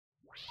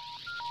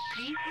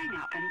Hang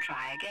up and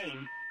try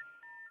again.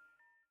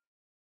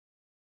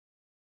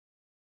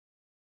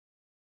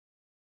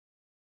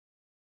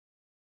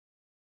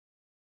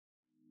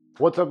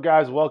 What's up,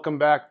 guys? Welcome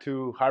back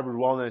to Hybrid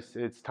Wellness.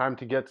 It's time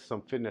to get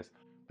some fitness.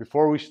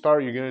 Before we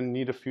start, you're gonna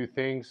need a few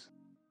things.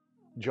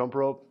 Jump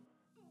rope,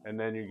 and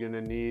then you're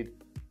gonna need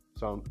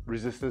some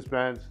resistance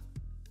bands,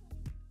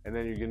 and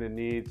then you're gonna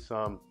need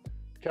some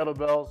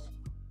kettlebells,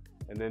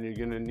 and then you're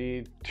gonna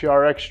need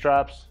TRX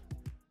straps.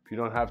 If you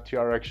don't have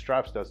TRX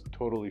straps, that's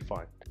totally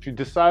fine. If you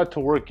decide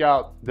to work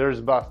out, there's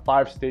about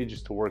 5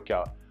 stages to work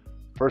out.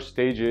 First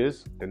stage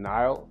is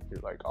denial. You're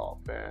like, oh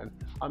man,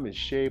 I'm in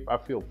shape, I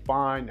feel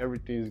fine,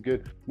 everything's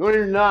good. No,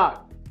 you're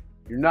not.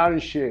 You're not in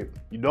shape.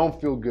 You don't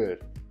feel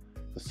good.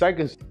 The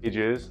second stage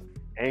is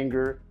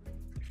anger.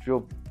 You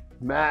feel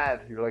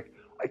mad. You're like,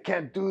 I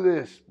can't do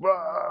this.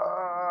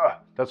 Blah.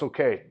 That's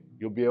okay.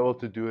 You'll be able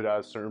to do it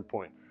at a certain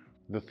point.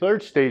 The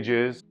third stage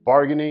is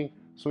bargaining.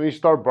 So when you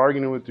start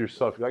bargaining with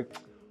yourself, you're like,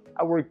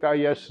 I worked out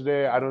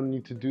yesterday, I don't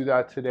need to do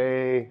that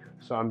today,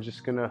 so I'm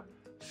just gonna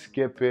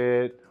skip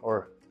it.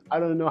 Or I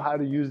don't know how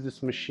to use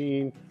this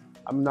machine,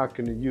 I'm not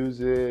gonna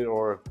use it.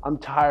 Or I'm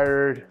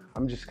tired,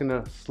 I'm just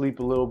gonna sleep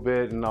a little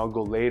bit and I'll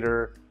go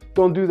later.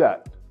 Don't do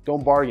that.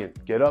 Don't bargain.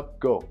 Get up,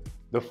 go.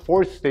 The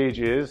fourth stage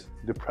is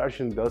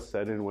depression does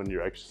set in when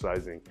you're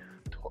exercising.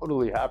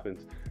 Totally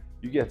happens.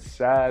 You get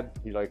sad,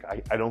 you're like,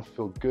 I don't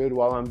feel good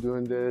while I'm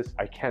doing this.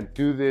 I can't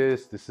do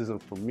this. This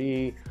isn't for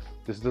me.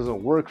 This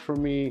doesn't work for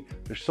me.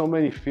 There's so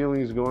many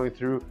feelings going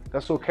through.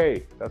 That's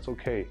okay. That's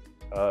okay.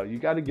 You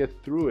got to get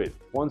through it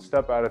one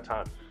step at a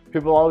time.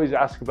 People always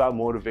ask about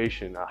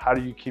motivation. How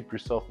do you keep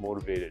yourself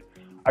motivated?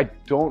 I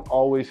don't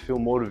always feel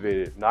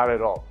motivated, not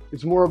at all.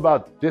 It's more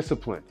about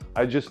discipline.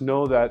 I just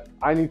know that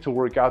I need to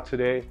work out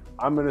today.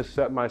 I'm gonna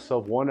set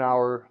myself 1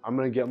 hour. I'm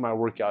gonna get my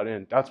workout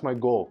in. That's my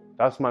goal.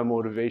 That's my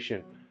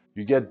motivation.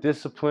 You get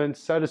disciplined,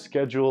 set a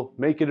schedule,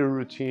 make it a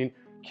routine,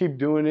 keep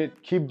doing it,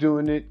 keep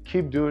doing it,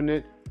 keep doing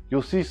it.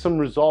 You'll see some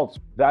results.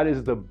 That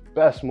is the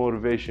best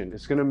motivation.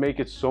 It's gonna make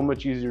it so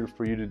much easier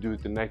for you to do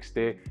it the next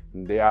day,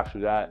 and the day after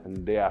that, and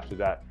the day after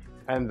that.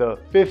 And the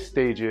fifth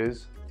stage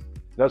is,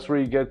 that's where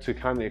you get to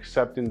kind of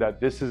accepting that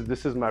this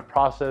is my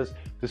process,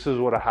 this is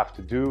what I have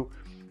to do.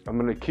 I'm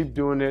gonna keep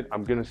doing it,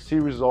 I'm gonna see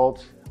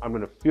results, I'm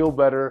gonna feel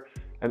better,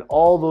 and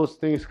all those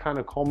things kind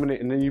of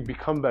culminate, and then you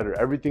become better.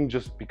 Everything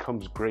just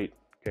becomes great.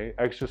 Okay,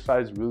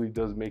 exercise really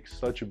does make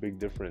such a big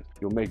difference.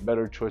 You'll make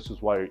better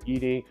choices while you're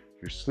eating,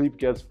 your sleep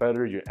gets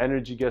better, your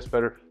energy gets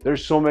better.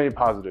 There's so many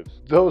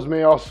positives. Those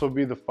may also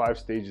be the 5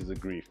 stages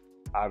of grief.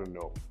 I don't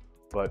know,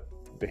 but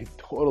they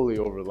totally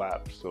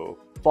overlap. So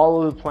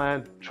follow the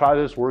plan, try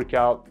this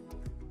workout,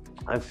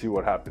 and see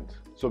what happens.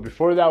 So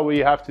before that, what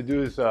you have to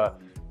do is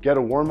get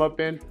a warm-up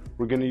in.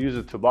 We're gonna use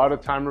a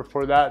Tabata timer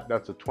for that.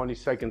 That's a 20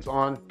 seconds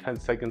on, 10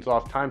 seconds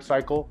off time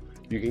cycle.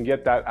 You can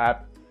get that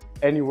app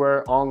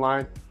anywhere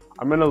online.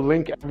 I'm gonna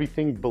link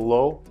everything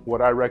below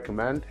what I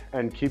recommend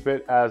and keep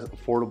it as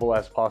affordable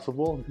as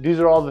possible.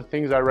 These are all the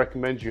things I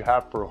recommend you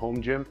have for a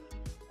home gym.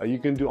 You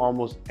can do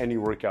almost any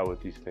workout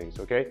with these things,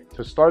 okay?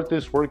 To start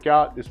this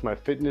workout, it's my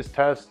fitness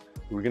test.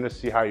 We're gonna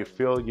see how you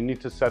feel. You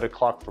need to set a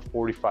clock for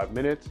 45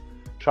 minutes.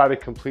 Try to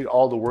complete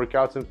all the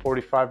workouts in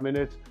 45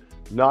 minutes,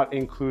 not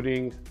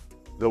including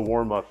the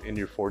warm up in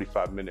your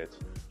 45 minutes.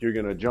 You're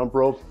gonna jump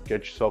rope,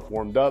 get yourself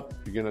warmed up.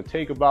 You're gonna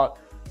take about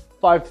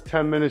 5 to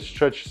 10 minutes,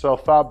 stretch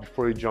yourself out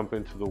before you jump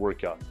into the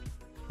workout.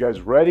 You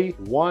guys ready?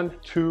 1,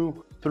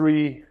 2,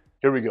 3,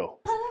 here we go.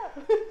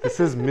 This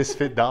is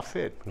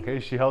Misfit.fit,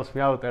 okay? She helps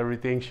me out with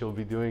everything. She'll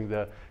be doing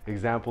the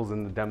examples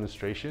and the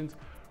demonstrations.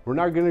 We're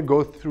not gonna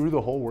go through the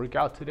whole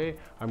workout today.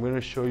 I'm gonna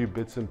show you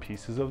bits and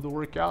pieces of the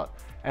workout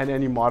and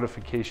any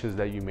modifications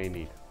that you may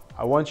need.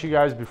 I want you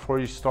guys, before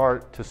you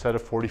start, to set a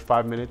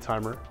 45-minute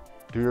timer.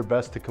 Do your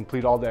best to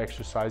complete all the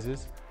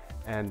exercises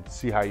and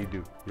see how you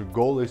do. Your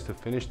goal is to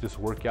finish this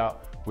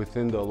workout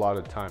within the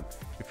allotted time.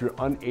 If you're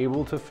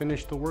unable to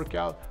finish the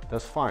workout,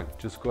 that's fine.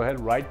 Just go ahead,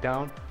 write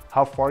down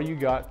how far you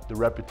got, the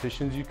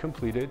repetitions you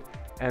completed,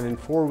 and in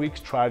 4 weeks,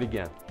 try it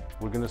again.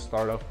 We're gonna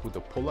start off with a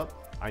pull-up.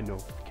 I know,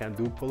 if you can't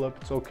do a pull-up,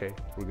 it's okay.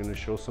 We're gonna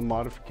show some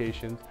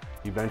modifications.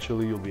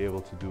 Eventually, you'll be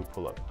able to do a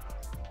pull-up.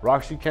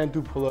 Roxy can't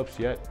do pull-ups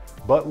yet,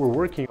 but we're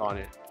working on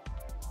it.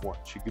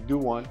 She could do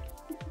 1.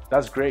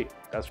 That's great.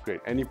 That's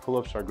great. Any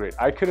pull-ups are great.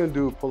 I couldn't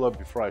do a pull-up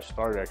before I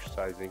started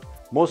exercising.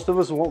 Most of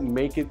us won't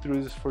make it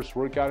through this first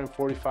workout in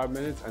 45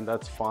 minutes, and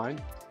that's fine.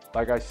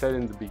 Like I said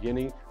in the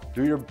beginning,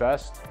 do your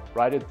best,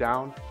 write it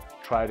down,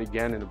 try it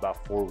again in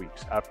about 4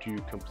 weeks after you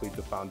complete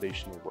the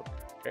foundational work,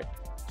 okay?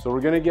 So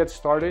we're gonna get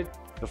started.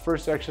 The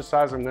first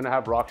exercise I'm gonna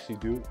have Roxy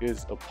do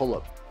is a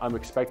pull-up. I'm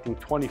expecting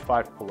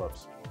 25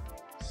 pull-ups.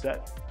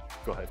 Set,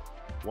 go ahead.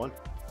 1,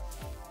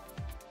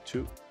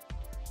 2,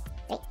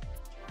 3,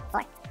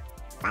 4,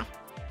 5,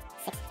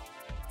 6,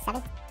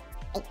 7,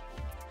 8,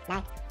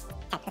 9, 10.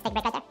 Let's take a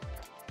break right there.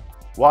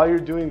 While you're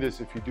doing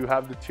this, if you do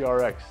have the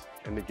TRX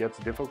and it gets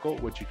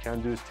difficult, what you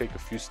can do is take a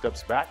few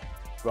steps back.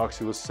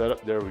 Roxy was set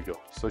up, there we go.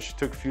 So she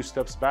took a few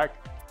steps back,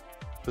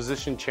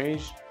 position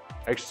changed,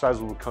 exercise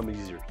will become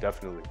easier,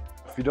 definitely.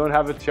 If you don't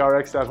have a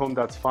TRX at home,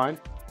 that's fine.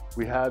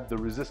 We had the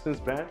resistance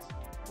bands.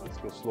 Let's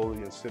go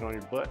slowly and sit on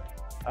your butt.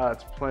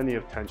 That's plenty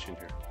of tension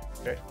here,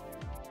 okay?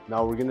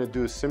 Now we're gonna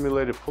do a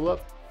simulated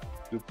pull-up.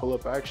 Do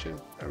pull-up action.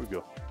 There we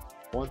go.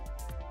 1,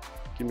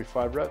 give me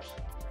 5 reps.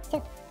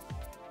 2, 3,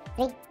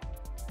 4,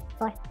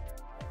 5.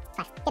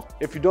 Good.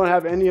 If you don't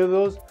have any of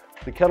those,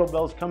 the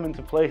kettlebells come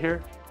into play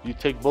here. You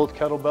take both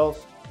kettlebells.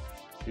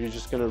 You're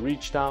just gonna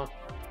reach down,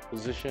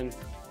 position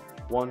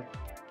 1,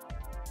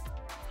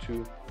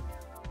 2,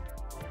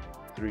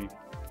 3,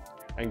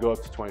 and go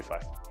up to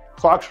 25.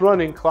 Clock's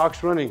running,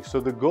 clock's running. So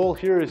the goal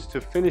here is to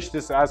finish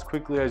this as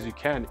quickly as you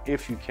can,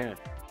 if you can.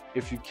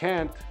 If you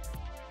can't,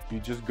 you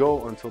just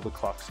go until the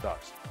clock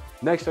stops.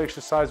 Next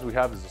exercise we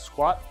have is a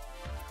squat.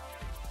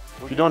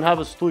 If you don't have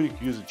a stool, you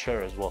can use a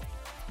chair as well.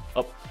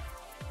 Up.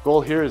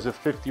 Goal here is a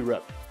 50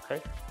 rep,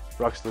 okay?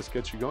 Rox, let's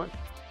get you going.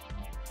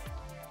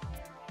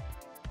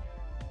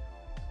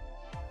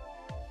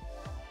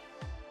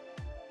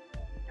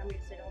 I'm gonna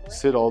sit all the way.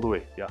 Sit all the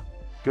way, yeah.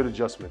 Good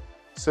adjustment.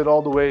 Sit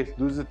all the way,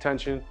 lose the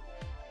tension.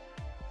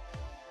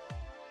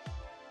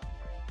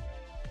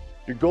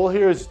 Your goal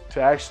here is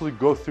to actually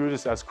go through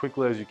this as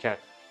quickly as you can.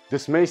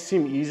 This may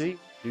seem easy.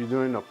 You're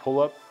doing a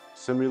pull-up,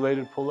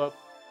 simulated pull-up,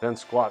 then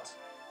squats.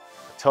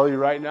 I tell you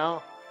right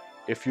now,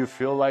 if you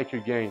feel like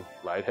you're getting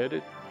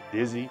lightheaded,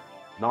 dizzy,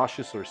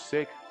 nauseous, or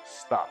sick,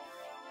 stop.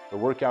 The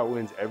workout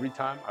wins every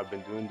time. I've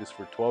been doing this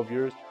for 12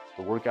 years.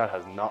 The workout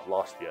has not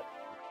lost yet.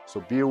 So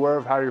be aware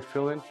of how you're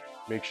feeling.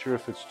 Make sure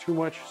if it's too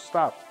much,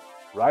 stop.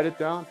 Write it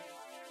down.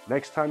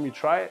 Next time you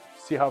try it,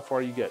 see how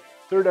far you get.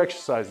 Third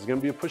exercise is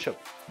gonna be a push-up.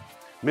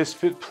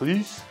 Misfit,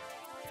 please.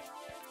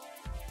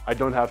 I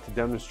don't have to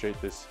demonstrate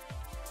this.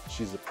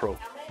 She's a pro.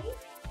 How many?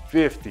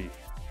 50.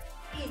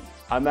 Easy.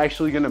 I'm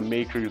actually gonna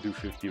make her do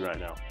 50 right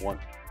now. 1,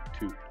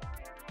 2,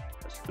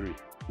 that's 3.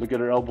 Look at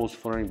her elbows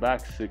flaring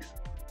back, 6.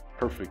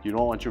 Perfect, you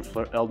don't want your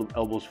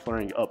elbows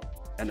flaring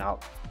up and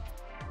out.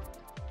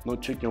 No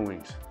chicken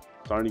wings.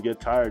 Starting to get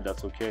tired,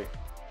 that's okay.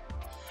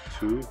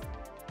 2.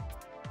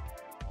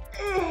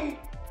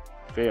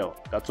 Fail,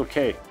 that's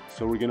okay.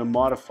 So we're gonna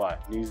modify.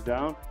 Knees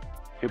down,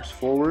 hips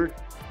forward.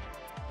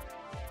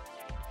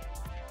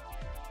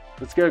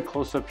 Let's get a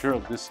close up here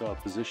of this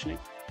positioning.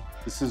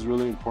 This is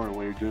really important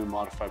when you're doing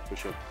modified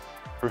push-up.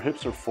 Her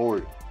hips are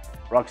forward.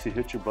 Roxy,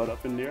 hit your butt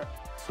up in the air.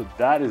 So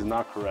that is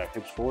not correct.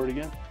 Hips forward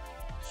again,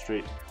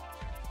 straight.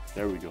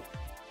 There we go.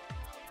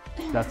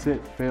 That's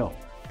it, fail.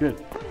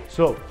 Good.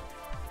 So,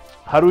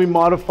 how do we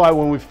modify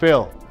when we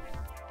fail?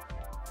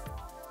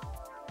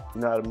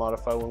 You know how to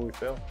modify when we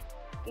fail?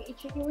 Get your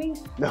chicken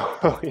wings. No,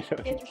 you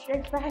know. Get your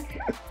strength back.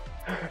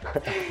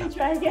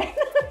 Try again.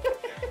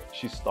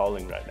 She's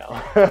stalling right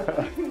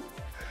now.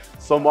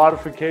 So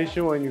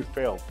modification when you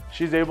fail.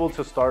 She's able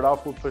to start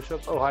off with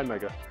push-ups. Oh, hi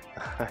Mega.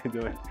 How you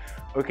doing?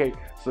 Okay,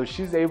 so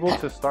she's able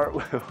to start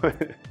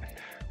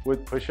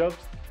with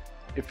push-ups.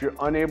 If you're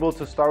unable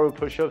to start with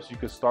push-ups, you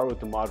can start with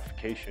the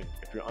modification.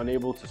 If you're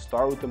unable to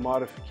start with the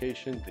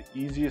modification, the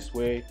easiest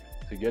way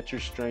to get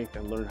your strength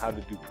and learn how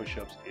to do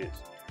push-ups is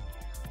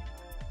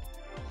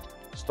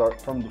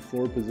start from the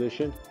floor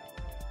position.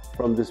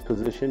 From this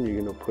position, you're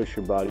gonna push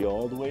your body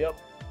all the way up.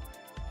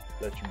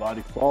 Let your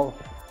body fall.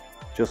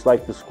 Just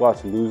like the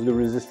squats, lose the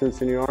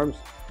resistance in your arms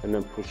and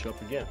then push up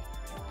again.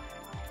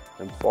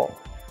 And fall.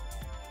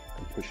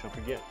 And push up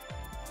again.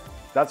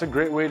 That's a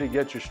great way to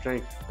get your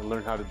strength and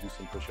learn how to do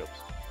some push-ups.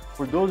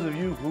 For those of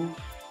you who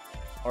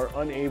are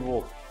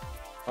unable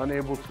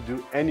to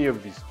do any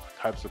of these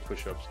types of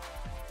push-ups,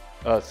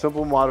 a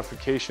simple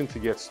modification to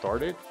get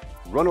started,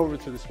 run over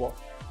to this wall.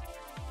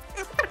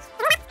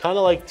 Kind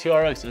of like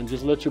TRX, and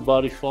just let your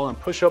body fall and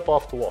push up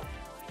off the wall.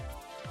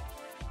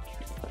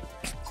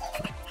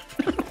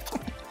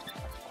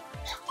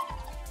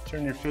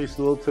 Turn your face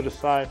a little to the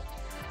side.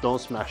 Don't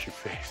smash your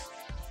face.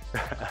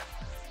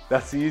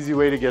 That's the easy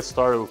way to get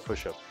started with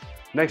push-ups.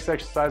 Next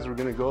exercise we're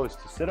gonna go is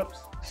to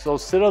sit-ups. So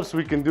sit-ups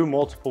we can do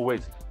multiple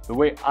ways. The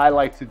way I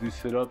like to do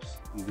sit-ups,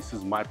 and this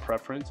is my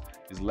preference,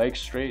 is legs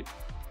straight,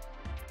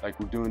 like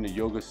we're doing a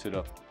yoga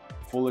sit-up.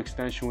 Full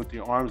extension with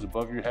your arms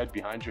above your head,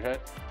 behind your head,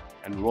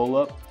 and roll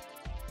up,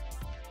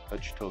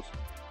 touch your toes.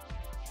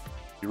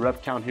 Your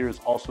rep count here is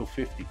also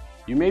 50.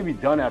 You may be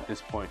done at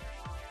this point.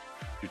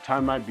 Your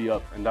time might be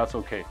up, and that's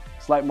okay.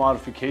 Slight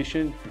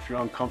modification, if you're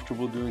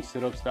uncomfortable doing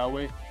sit-ups that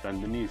way,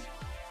 bend the knees.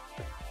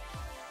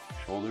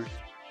 Shoulders,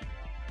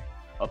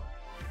 up.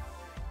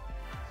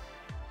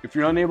 If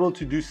you're unable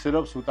to do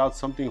sit-ups without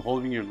something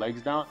holding your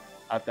legs down,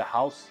 at the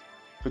house,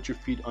 put your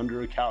feet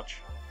under a couch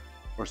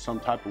or some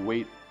type of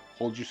weight,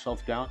 hold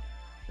yourself down.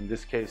 In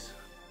this case,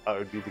 that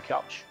would be the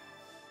couch.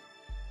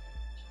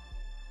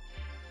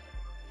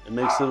 It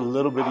makes it a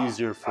little bit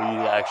easier for you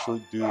to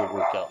actually do the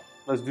workout.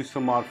 Let's do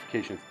some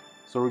modifications.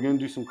 So we're gonna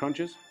do some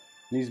crunches,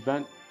 knees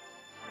bent,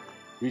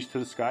 reach to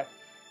the sky.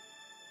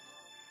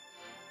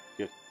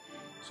 Good.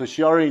 So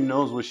she already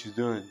knows what she's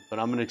doing, but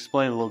I'm gonna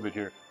explain a little bit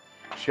here.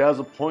 She has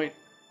a point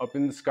up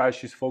in the sky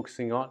she's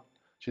focusing on.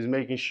 She's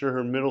making sure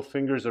her middle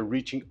fingers are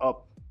reaching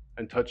up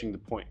and touching the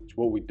point.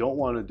 What we don't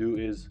wanna do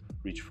is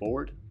reach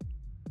forward.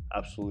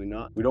 Absolutely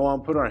not. We don't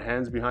wanna put our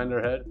hands behind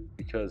our head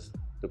because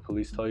The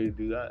police tell you to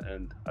do that,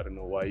 and I don't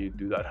know why you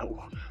do that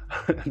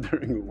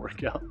during a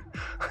workout.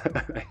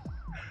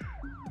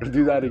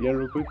 Do that again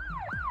real quick.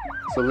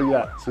 So look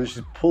at that. So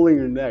she's pulling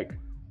her neck,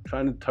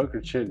 trying to tuck her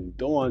chin. You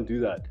don't want to do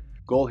that.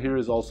 Goal here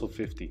is also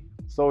 50.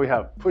 So we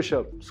have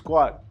push-up,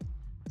 squat,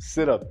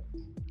 sit-up.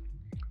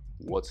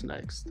 What's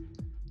next?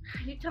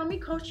 You tell me,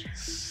 coach.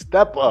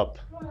 Step up.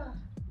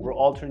 We're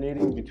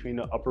alternating between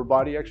the upper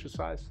body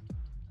exercise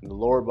and the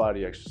lower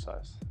body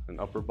exercise. An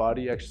upper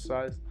body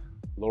exercise,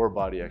 lower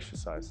body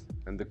exercise,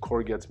 and the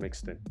core gets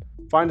mixed in.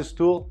 Find a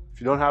stool.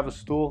 If you don't have a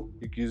stool,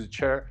 you can use a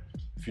chair.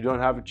 If you don't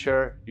have a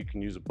chair, you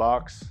can use a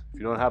box. If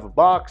you don't have a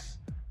box,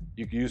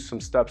 you can use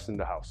some steps in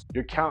the house.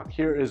 Your count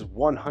here is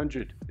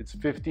 100. It's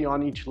 50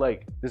 on each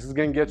leg. This is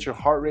gonna get your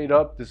heart rate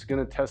up. This is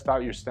gonna test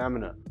out your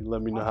stamina. You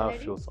let me know how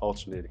it feels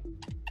alternating.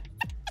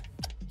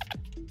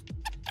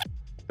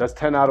 That's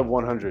 10 out of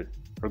 100.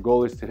 Her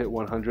goal is to hit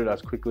 100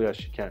 as quickly as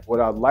she can. What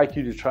I'd like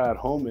you to try at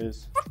home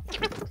is,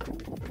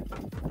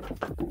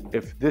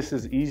 if this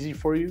is easy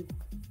for you,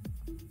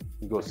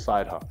 you go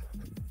side hop.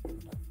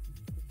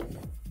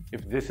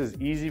 If this is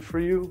easy for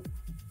you,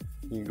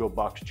 you can go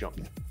box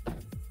jump.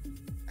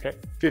 Okay,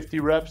 50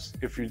 reps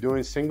if you're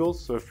doing singles.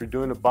 So if you're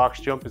doing a box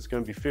jump, it's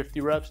gonna be 50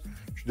 reps.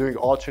 If you're doing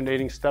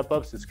alternating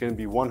step-ups, it's gonna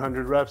be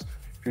 100 reps.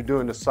 If you're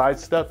doing a side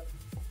step,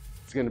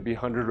 it's gonna be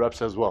 100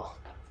 reps as well.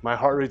 My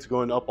heart rate's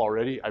going up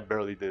already. I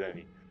barely did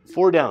any.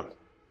 4 down,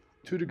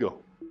 2 to go.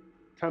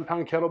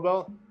 10-pound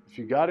kettlebell. If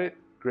you got it,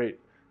 great.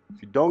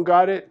 If you don't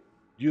got it,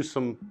 use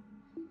some,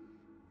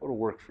 what'll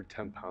work for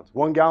 10 pounds?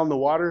 1 gallon of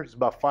water is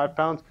about 5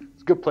 pounds.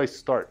 It's a good place to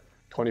start.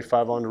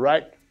 25 on the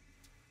right,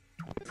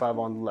 25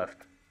 on the left.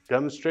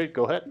 Demonstrate,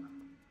 go ahead.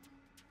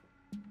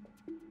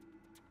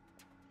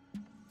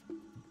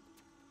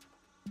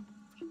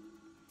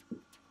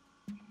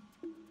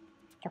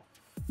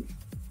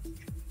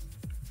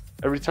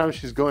 Every time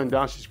she's going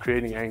down, she's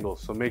creating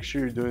angles. So make sure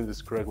you're doing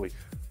this correctly.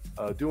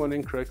 Do one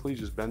incorrectly,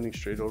 just bending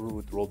straight over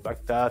with rolled back.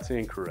 That's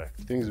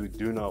incorrect. Things we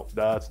do know,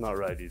 that's not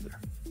right either.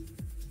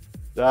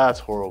 That's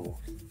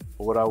horrible.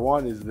 But what I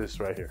want is this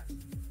right here.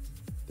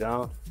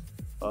 Down,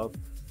 up,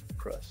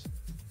 press.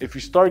 If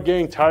you start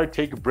getting tired,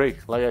 take a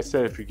break. Like I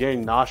said, if you're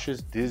getting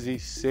nauseous, dizzy,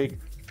 sick,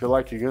 feel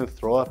like you're gonna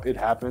throw up, it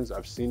happens.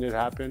 I've seen it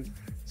happen.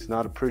 It's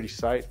not a pretty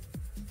sight.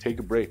 Take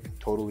a break,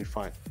 totally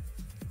fine.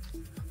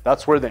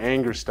 That's where the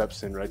anger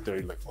steps in right there.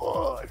 You're like,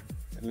 oh,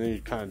 and then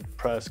you kind of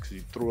depressed because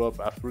you threw up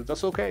afterwards.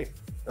 That's okay.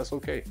 That's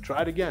okay.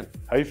 Try it again.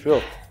 How you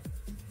feel?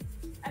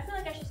 I feel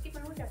like I should skip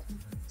my workouts.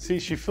 See,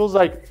 she feels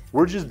like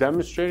we're just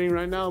demonstrating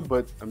right now,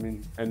 but I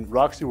mean, and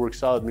Roxy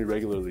works out with me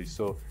regularly,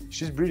 so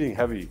she's breathing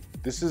heavy.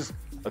 This is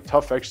a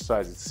tough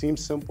exercise. It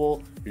seems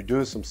simple. You're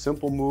doing some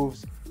simple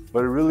moves,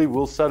 but it really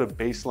will set a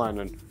baseline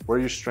on where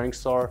your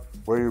strengths are,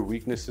 where your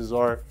weaknesses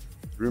are.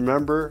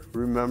 Remember,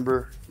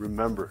 remember,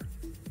 remember.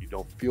 You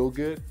don't feel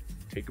good,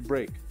 take a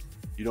break.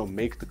 You don't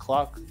make the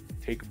clock,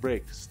 take a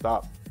break,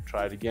 stop,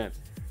 try it again.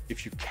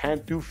 If you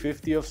can't do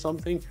 50 of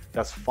something,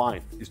 that's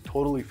fine, it's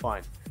totally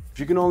fine. If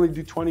you can only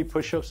do 20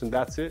 push-ups and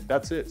that's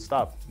it,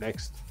 stop,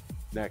 next,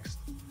 next.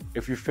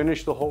 If you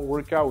finish the whole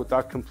workout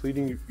without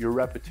completing your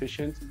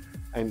repetitions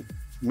and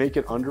make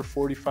it under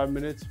 45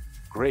 minutes,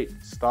 great,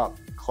 stop,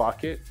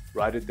 clock it,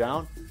 write it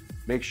down,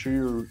 make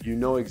sure you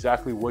know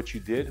exactly what you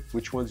did,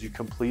 which ones you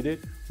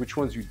completed, which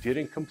ones you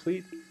didn't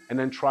complete, and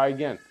then try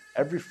again.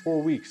 Every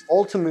 4 weeks.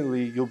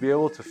 Ultimately, you'll be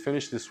able to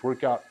finish this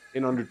workout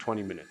in under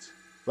 20 minutes.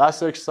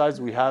 Last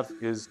exercise we have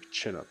is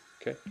chin up,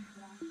 okay?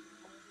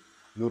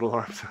 Noodle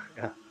arms,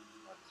 yeah.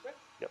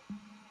 Yep.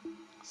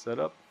 Set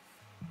up.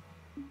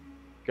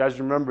 Guys,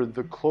 remember,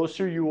 the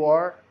closer you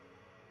are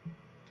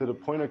to the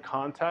point of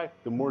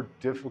contact, the more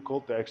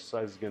difficult the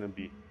exercise is gonna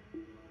be.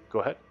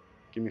 Go ahead,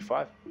 give me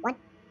 5. 1,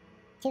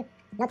 2,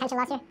 no tension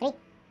loss here, 3,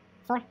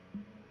 4,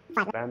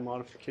 5. Band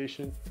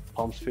modification,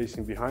 palms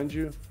facing behind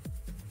you.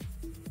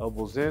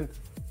 Elbows in,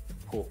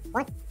 pull.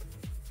 1,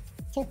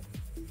 2,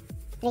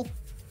 3,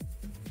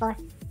 4,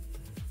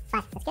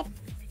 5. That's good.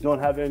 If you don't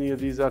have any of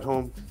these at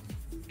home,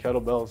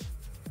 kettlebells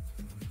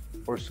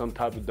or some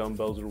type of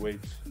dumbbells or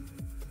weights,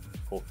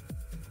 pull.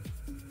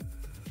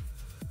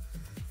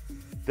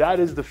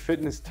 That is the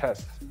fitness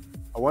test.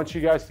 I want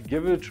you guys to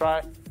give it a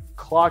try,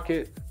 clock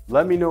it,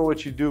 let me know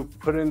what you do,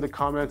 put it in the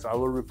comments, I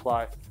will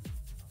reply.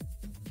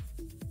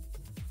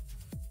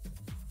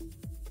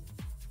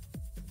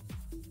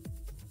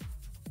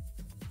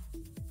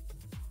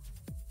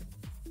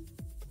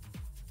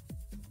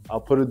 I'll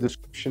put a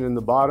description in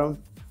the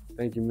bottom.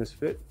 Thank you, Miss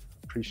Fit.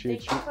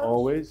 Appreciate Thank you you,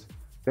 always.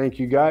 Thank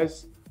you,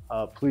 guys.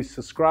 Please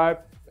subscribe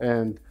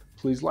and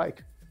please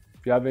like.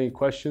 If you have any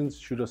questions,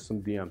 shoot us some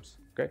DMs.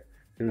 Okay?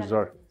 Here's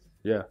our,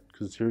 yeah,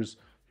 because here's